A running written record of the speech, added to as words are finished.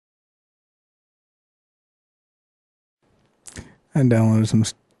I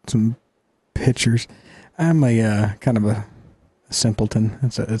downloaded some pictures. I'm a kind of a simpleton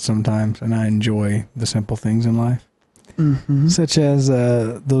at sometimes, and I enjoy the simple things in life. Mm-hmm. Such as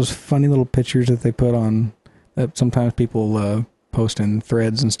those funny little pictures that they put on, that sometimes people post in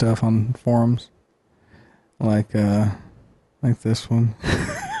threads and stuff on forums. Like this one.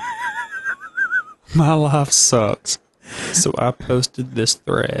 My life sucks, so I posted this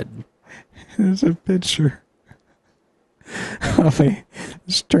thread. There's a picture of the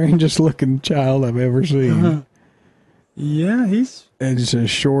strangest looking child I've ever seen. Yeah, it's a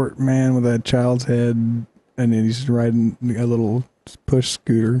short man with a child's head, and then he's riding a little push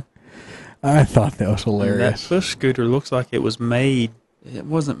scooter. I thought that was hilarious. That push scooter looks like it was made. It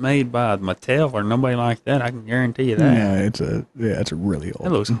wasn't made by Mattel or nobody like that. I can guarantee you that. Yeah, it's a really old.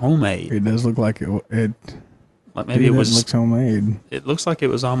 It looks homemade. It does look like it. Like maybe it looks homemade. It looks like it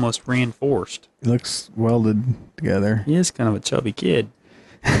was almost reinforced. It looks welded together. He is kind of a chubby kid.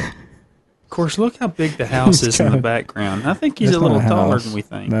 Of course, look how big the house is in the background. I think he's a little taller than we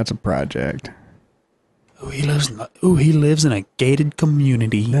think. That's a project. He lives in a gated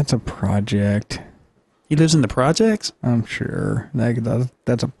community. That's a project. He lives in the projects? I'm sure.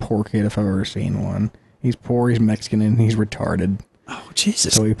 That's a poor kid if I've ever seen one. He's poor, he's Mexican, and he's retarded. Oh,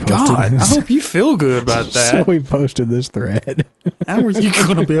 Jesus. So God, I hope you feel good about that. So we posted this thread. How are you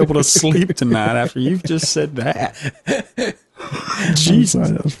going to be able to sleep tonight after you've just said that? Jesus. I'm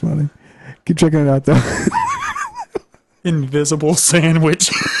sorry, that was funny. Keep checking it out, though. Invisible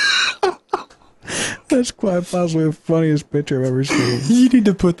sandwich. That's quite possibly the funniest picture I've ever seen. You need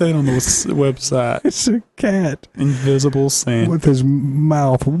to put that on the website. It's a cat. Invisible sandwich. With his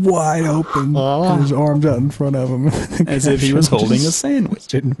mouth wide open and his arms out in front of him. As if he was holding a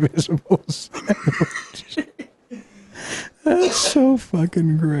sandwich. Invisible sandwich. That's so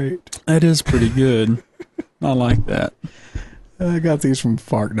fucking great. That is pretty good. I like that. I got these from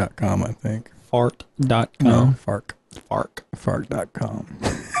fark.com, I think. Fart.com? No, Fark. Fark. Fark.com.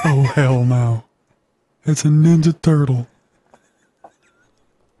 Oh, hell no. It's a Ninja Turtle.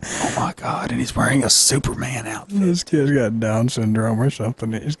 Oh my God, and he's wearing a Superman outfit. This kid's got Down syndrome or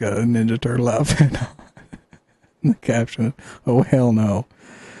something. He's got a Ninja Turtle outfit on. The caption, oh hell no.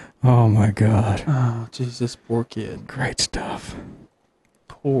 Oh my God. Oh, Jesus, poor kid. Great stuff.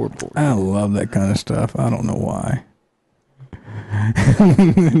 Poor kid. I love that kind of stuff. I don't know why.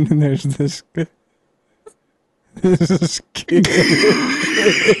 And there's this kid. There's a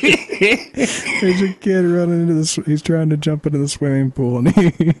kid running into he's trying to jump into the swimming pool, and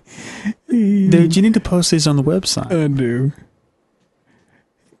Dude, you need to post these on the website. I do.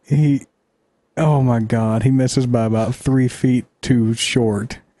 Oh my God, he misses by about 3 feet too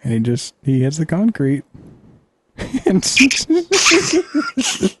short, and he hits the concrete.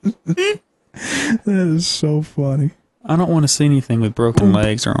 That is so funny. I don't want to see anything with broken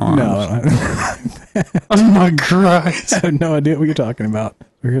legs or arms. No. Oh my Christ. I have no idea what you're talking about.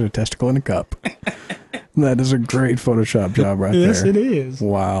 Here's a testicle in a cup. That is a great Photoshop job right there. Yes, it is.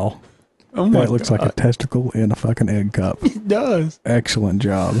 Wow. Oh my God. That looks like a testicle in a fucking egg cup. It does. Excellent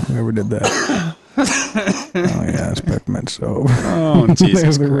job. Whoever did that. Oh, yeah, it's peppermint soap. Oh, Jesus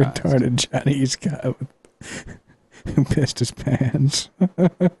There's the Christ. retarded Chinese guy who pissed his pants.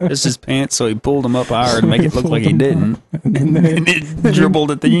 Pissed his pants, so he pulled them up higher to make it look like he didn't. And then it dribbled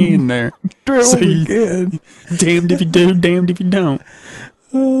at the end there. dribbled again. Damned if you do, damned if you don't.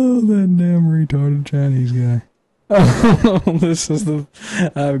 Oh, that damn retarded Chinese guy. Oh,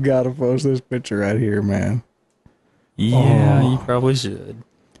 I've got to post this picture right here, man. Yeah, you probably should.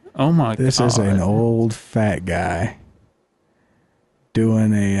 Oh my God. This is an old fat guy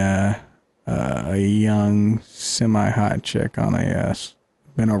doing a young semi-hot chick on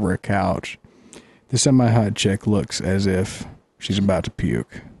bent over a couch. The semi-hot chick looks as if she's about to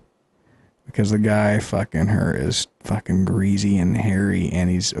puke. Because the guy fucking her is fucking greasy and hairy, and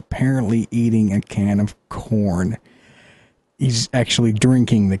he's apparently eating a can of corn. He's actually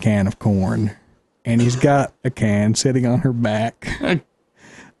drinking the can of corn. And he's got a can sitting on her back.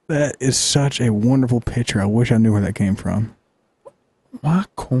 That is such a wonderful picture. I wish I knew where that came from. Why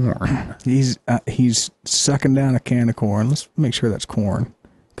corn? He's sucking down a can of corn. Let's make sure that's corn.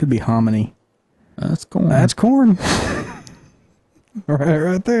 Could be hominy. That's corn. That's corn.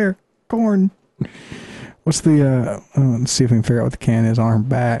 right there. Corn. What's the let's see if we can figure out what the can is on her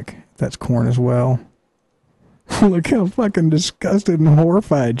back. That's corn as well. Look how fucking disgusted and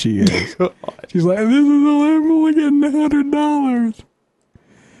horrified she is. She's like, this is I'm only getting $100.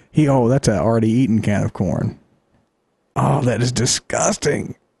 That's an already eaten can of corn. Oh, that is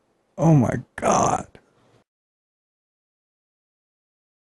disgusting. Oh my God.